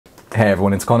Hey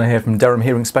everyone, it's Connor here from Durham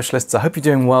Hearing Specialists. I hope you're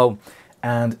doing well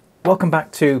and welcome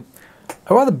back to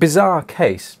a rather bizarre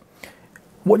case.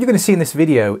 What you're going to see in this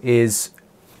video is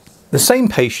the same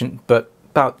patient but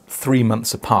about 3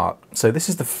 months apart. So this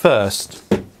is the first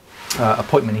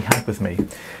appointment he had with me,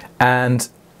 and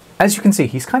as you can see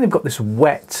he's kind of got this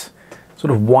wet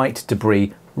sort of white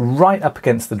debris right up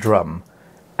against the drum,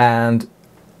 and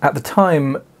at the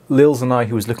time Lils and I,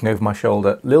 who was looking over my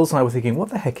shoulder, Lils and I were thinking, what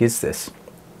the heck is this?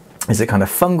 Is it kind of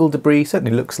fungal debris?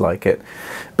 Certainly looks like it.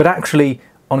 But actually,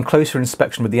 on closer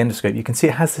inspection with the endoscope, you can see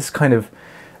it has this kind of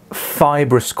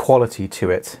fibrous quality to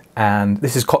it, and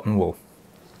this is cotton wool.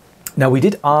 Now, we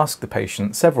did ask the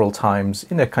patient several times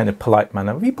in a kind of polite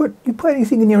manner, have you put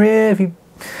anything in your ear? Have you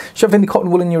shoved any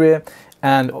cotton wool in your ear?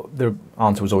 And the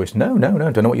answer was always, no,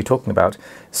 don't know what you're talking about.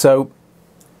 So,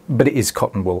 but it is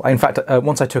cotton wool. In fact,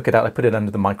 once I took it out, I put it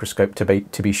under the microscope to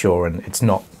be sure, and it's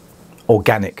not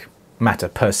organic matter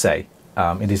per se.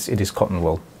 It is cotton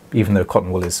wool, even though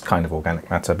cotton wool is kind of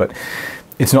organic matter, but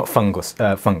it's not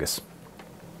fungus.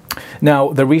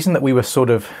 Now, the reason that we were sort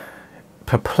of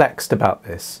perplexed about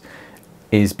this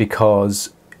is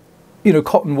because, you know,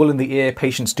 cotton wool in the ear,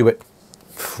 patients do it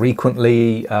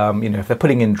frequently. You know, if they're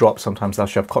putting in drops, sometimes they'll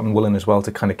shove cotton wool in as well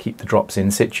to kind of keep the drops in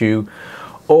situ,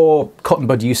 or cotton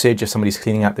bud usage if somebody's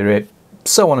cleaning out their ear,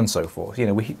 so on and so forth. You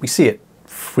know, we see it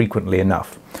frequently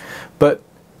enough, but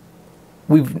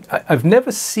I've never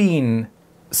seen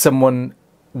someone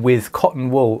with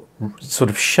cotton wool sort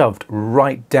of shoved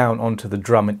right down onto the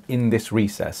drum and in this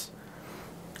recess.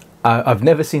 I've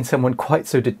never seen someone quite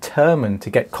so determined to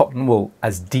get cotton wool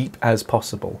as deep as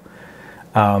possible.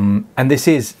 And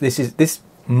this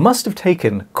must have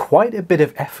taken quite a bit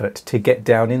of effort to get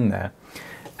down in there.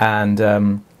 And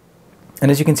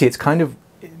as you can see, it's kind of,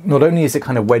 not only is it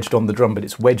kind of wedged on the drum, but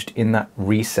it's wedged in that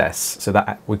recess. So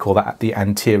that we call that the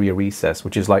anterior recess,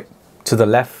 which is like to the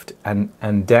left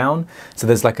and down. So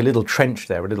there's like a little trench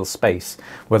there, a little space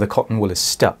where the cotton wool is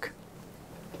stuck.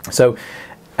 So,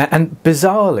 and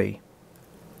bizarrely,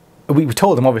 we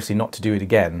told him obviously not to do it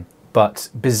again, but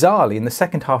bizarrely in the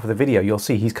second half of the video, you'll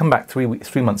see he's come back 3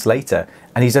 months later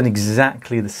and he's done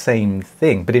exactly the same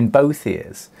thing, but in both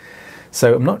ears.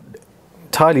 So I'm not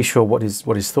entirely sure what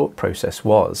his thought process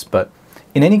was, but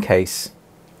in any case,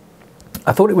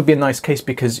 I thought it would be a nice case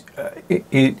because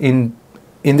in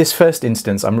this first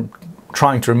instance, I'm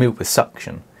trying to remove it with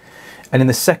suction, and in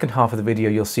the second half of the video,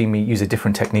 you'll see me use a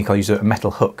different technique. I'll use a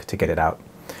metal hook to get it out.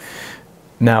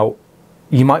 Now,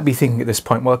 you might be thinking at this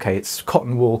point, well, okay, it's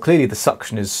cotton wool. Clearly, the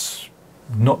suction is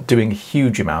not doing a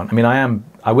huge amount. I mean,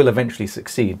 I will eventually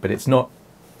succeed, but it's not.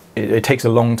 It takes a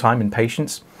long time in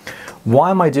patients.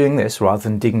 Why am I doing this rather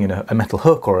than digging in a metal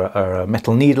hook or a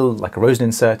metal needle like a rosin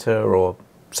inserter or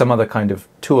some other kind of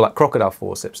tool like crocodile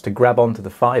forceps to grab onto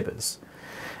the fibers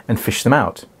and fish them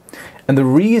out? And the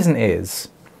reason is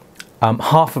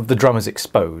half of the drum is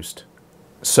exposed,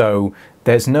 so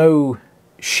there's no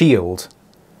shield,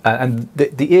 and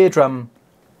the eardrum,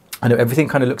 I know everything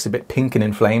kind of looks a bit pink and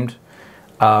inflamed,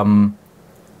 and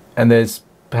there's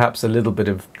perhaps a little bit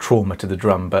of trauma to the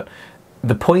drum, but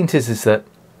the point is that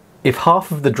if half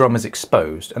of the drum is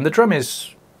exposed, and the drum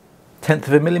is 1/10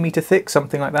 of a millimeter thick,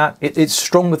 something like that, it's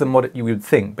stronger than what you would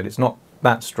think, but it's not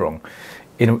that strong.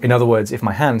 In other words, if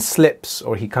my hand slips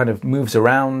or he kind of moves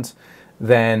around,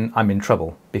 then I'm in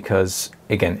trouble, because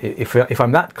again, if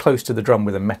I'm that close to the drum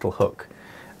with a metal hook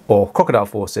or crocodile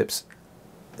forceps,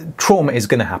 trauma is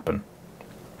going to happen,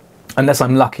 unless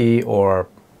I'm lucky or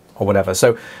whatever.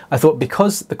 So I thought,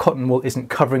 because the cotton wool isn't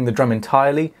covering the drum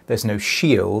entirely, there's no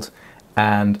shield,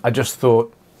 and I just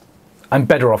thought I'm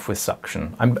better off with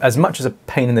suction. As much as a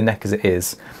pain in the neck as it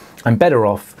is, I'm better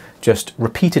off just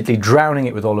repeatedly drowning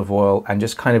it with olive oil and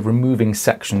just kind of removing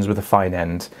sections with a fine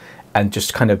end and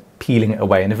just kind of peeling it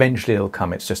away, and eventually it'll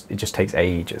come. It just takes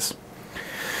ages.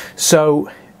 So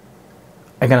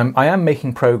again, I am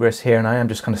making progress here, and I am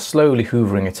just kind of slowly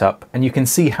hoovering it up, and you can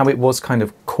see how it was kind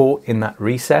of caught in that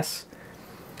recess.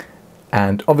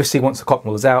 And obviously once the cotton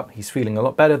wool is out, he's feeling a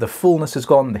lot better, the fullness is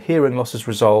gone, the hearing loss is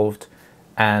resolved,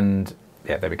 and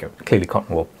yeah, there we go, clearly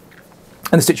cotton wool.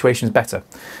 And the situation is better.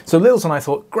 So Lils and I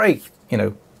thought, great, you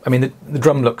know, I mean, the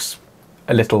drum looks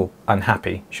a little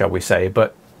unhappy, shall we say,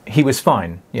 but he was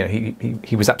fine, you know,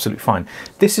 he was absolutely fine.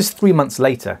 This is 3 months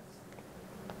later,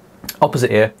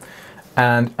 opposite ear,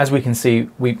 and as we can see,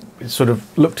 we sort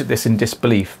of looked at this in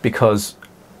disbelief, because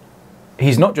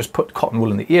he's not just put cotton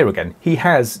wool in the ear again, he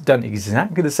has done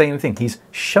exactly the same thing. He's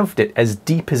shoved it as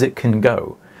deep as it can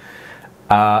go,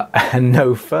 and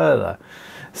no further.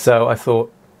 So I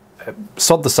thought,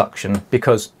 sod the suction,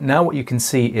 because now what you can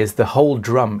see is the whole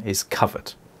drum is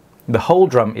covered. The whole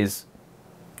drum is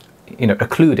you know,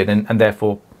 occluded and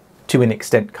therefore to an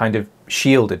extent kind of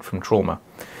shielded from trauma.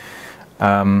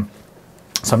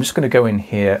 So I'm just going to go in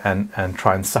here and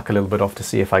try and suck a little bit off to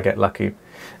see if I get lucky.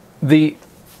 The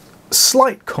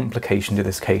slight complication to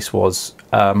this case was,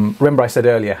 remember I said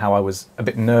earlier how I was a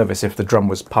bit nervous if the drum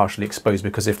was partially exposed,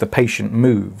 because if the patient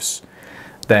moves,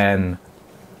 then,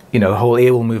 you know, the whole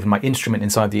ear will move and my instrument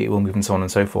inside the ear will move and so on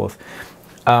and so forth.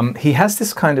 He has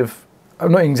this kind of,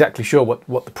 I'm not exactly sure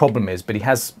what the problem is, but he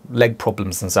has leg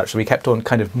problems and such, so he kept on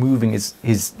kind of moving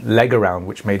his leg around,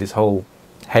 which made his whole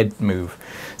head move.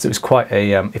 So it was quite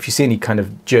a, if you see any kind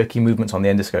of jerky movements on the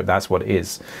endoscope, that's what it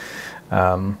is.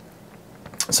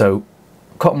 So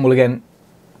cotton wool again,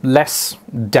 less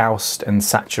doused and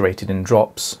saturated in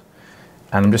drops,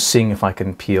 and I'm just seeing if I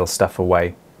can peel stuff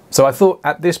away. So I thought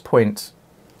at this point,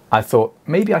 I thought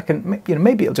maybe I can, you know,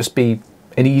 maybe it'll just be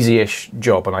an easy-ish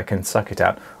job and I can suck it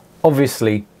out.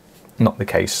 Obviously not the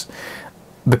case.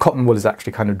 The cotton wool is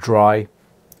actually kind of dry,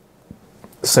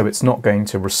 so it's not going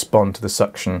to respond to the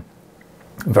suction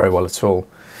very well at all.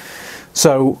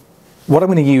 So what I'm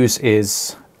going to use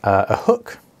is a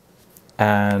hook,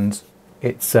 and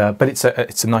it's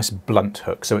a nice blunt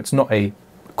hook, so it's not a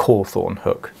Cawthorn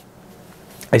hook,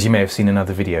 as you may have seen in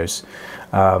other videos.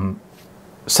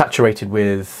 Saturated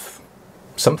with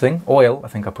something, oil, I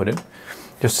think I put in,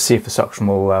 just to see if the suction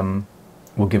will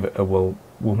give it will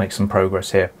make some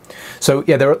progress here. So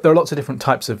yeah, there are lots of different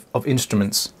types of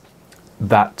instruments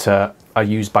that are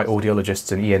used by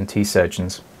audiologists and ENT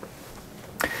surgeons,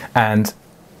 and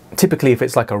typically if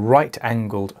it's like a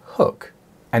right-angled hook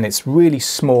and it's really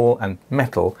small and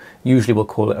metal, usually we'll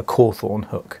call it a Cawthorn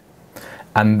hook,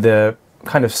 and the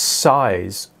kind of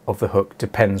size of the hook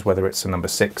depends whether it's a number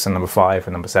 6, a number 5,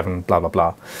 a number 7, blah blah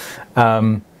blah.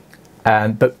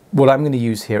 But what I'm going to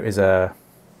use here is a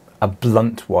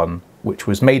blunt one, which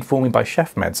was made for me by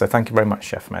ChefMed, so thank you very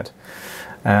much, ChefMed.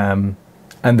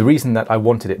 And the reason that I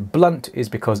wanted it blunt is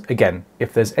because, again,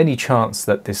 if there's any chance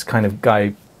that this kind of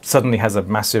guy suddenly has a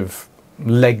massive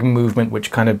leg movement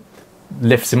which kind of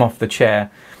lifts him off the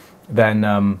chair, then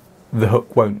the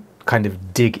hook won't kind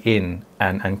of dig in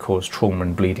and cause trauma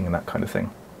and bleeding and that kind of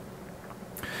thing.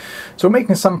 So we're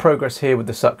making some progress here with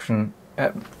the suction.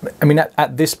 I mean,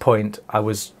 at this point, I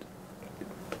was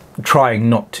trying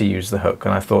not to use the hook,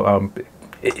 and I thought,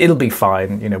 it'll be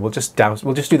fine. You know, we'll just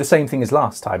do the same thing as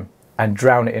last time and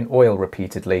drown it in oil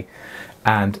repeatedly,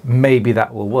 and maybe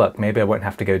that will work. Maybe I won't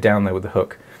have to go down there with the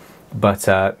hook. But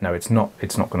no, it's not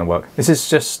going to work. This is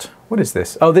just, what is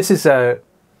this? Oh, this is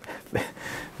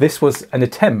this was an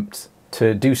attempt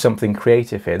to do something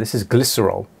creative here. This is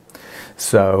glycerol,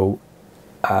 so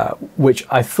which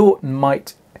I thought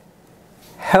might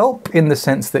help in the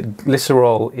sense that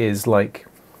glycerol is like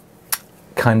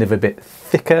kind of a bit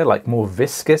thicker, like more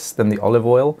viscous than the olive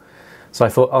oil. So I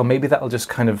thought, oh, maybe that'll just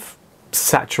kind of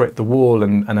saturate the wall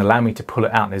and allow me to pull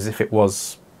it out as if it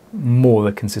was more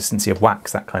the consistency of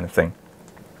wax, that kind of thing.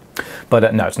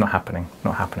 But no, it's not happening,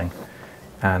 not happening.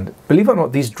 And believe it or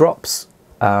not, these drops,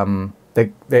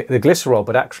 they're glycerol,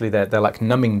 but actually they're like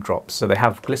numbing drops. So they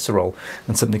have glycerol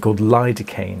and something called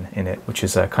lidocaine in it, which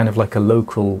is a kind of like a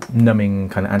local numbing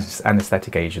kind of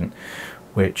anesthetic agent,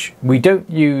 which we don't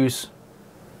use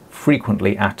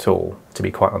frequently at all, to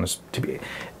be quite honest.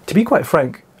 To be quite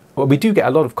frank, well, we do get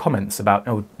a lot of comments about,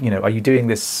 oh, you know, are you doing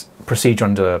this procedure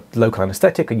under local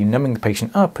anesthetic? Are you numbing the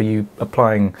patient up? Are you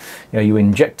applying, you know, are you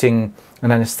injecting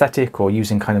an anesthetic or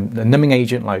using kind of a numbing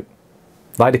agent like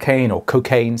lidocaine or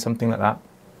cocaine, something like that?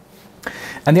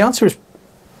 And the answer is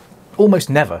almost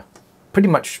never. Pretty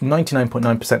much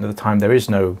 99.9% of the time there is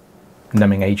no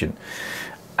numbing agent.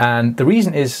 And the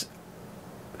reason is,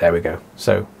 there we go.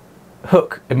 So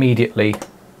hook immediately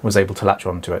was able to latch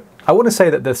onto it. I want to say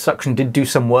that the suction did do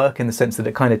some work in the sense that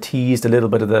it kind of teased a little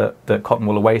bit of the cotton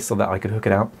wool away so that I could hook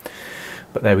it out.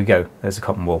 But there we go, there's the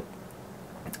cotton wool.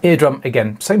 Eardrum,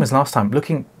 again, same as last time,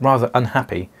 looking rather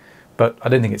unhappy, but I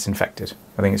don't think it's infected.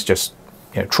 I think it's just,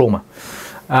 you know, trauma.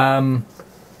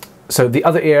 So the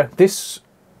other ear,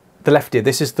 the left ear,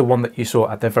 this is the one that you saw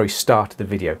at the very start of the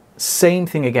video. Same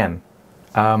thing again.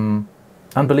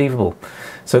 Unbelievable.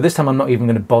 So this time I'm not even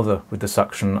going to bother with the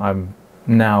suction. I'm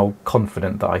now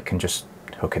confident that I can just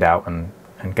hook it out and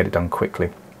get it done quickly.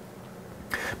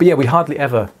 But yeah, we hardly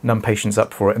ever numb patients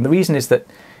up for it. And the reason is that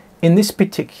in this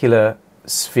particular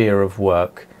sphere of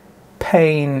work,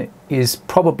 pain is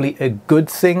probably a good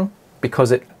thing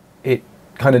because it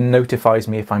kind of notifies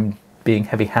me if I'm being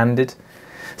heavy-handed.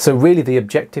 So really the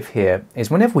objective here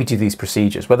is whenever we do these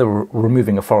procedures, whether we're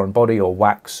removing a foreign body or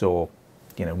wax or,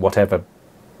 you know, whatever,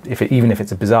 even if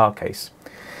it's a bizarre case,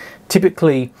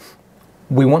 typically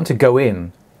we want to go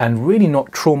in and really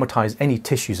not traumatize any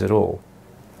tissues at all.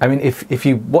 I mean, if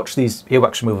you watch these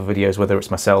earwax removal videos, whether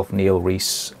it's myself, Neil,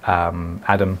 Reese,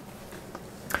 Adam,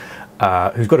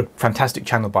 who's got a fantastic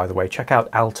channel, by the way, check out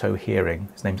Alto Hearing.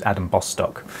 His name's Adam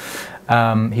Bostock.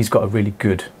 He's got a really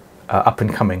good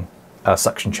up-and-coming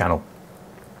suction channel.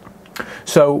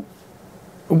 So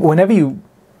whenever you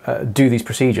do these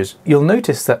procedures, you'll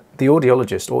notice that the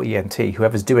audiologist or ENT,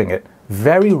 whoever's doing it,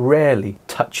 very rarely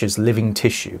touches living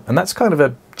tissue. And that's kind of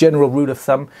a general rule of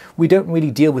thumb. We don't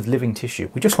really deal with living tissue.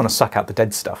 We just want to suck out the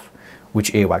dead stuff,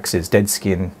 which earwax is, dead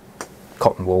skin,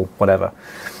 cotton wool, whatever.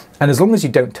 And as long as you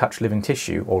don't touch living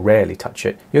tissue, or rarely touch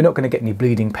it, you're not going to get any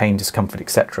bleeding, pain, discomfort,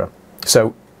 etc.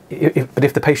 So, but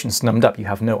if the patient's numbed up, you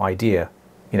have no idea.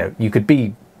 You know, you could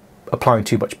be applying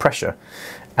too much pressure,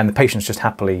 and the patient's just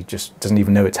happily just doesn't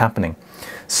even know it's happening.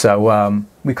 So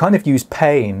we kind of use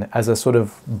pain as a sort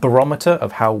of barometer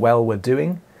of how well we're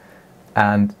doing,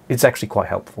 and it's actually quite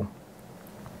helpful.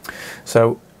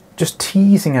 So just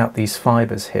teasing out these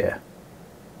fibers here.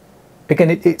 Again,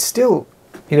 it's still,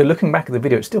 you know, looking back at the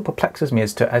video, it still perplexes me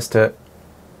as to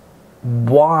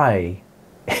why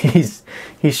he's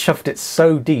shoved it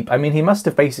so deep. I mean, he must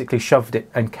have basically shoved it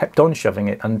and kept on shoving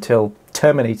it until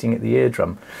terminating at the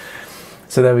eardrum.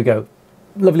 So there we go.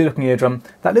 Lovely looking eardrum.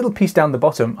 That little piece down the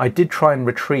bottom, I did try and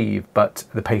retrieve, but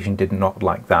the patient did not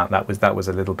like that. That was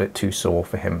a little bit too sore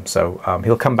for him. So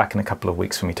he'll come back in a couple of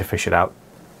weeks for me to fish it out.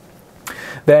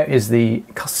 There is the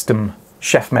custom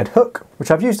ChefMed hook,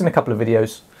 which I've used in a couple of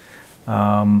videos.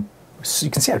 So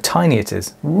you can see how tiny it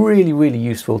is. Really, really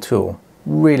useful tool.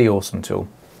 Really awesome tool.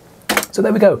 So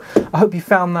there we go. I hope you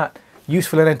found that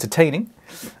useful and entertaining.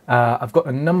 I've got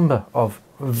a number of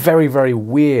very, very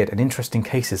weird and interesting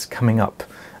cases coming up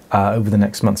over the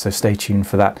next month, so stay tuned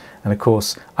for that. And of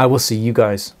course, I will see you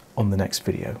guys on the next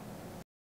video.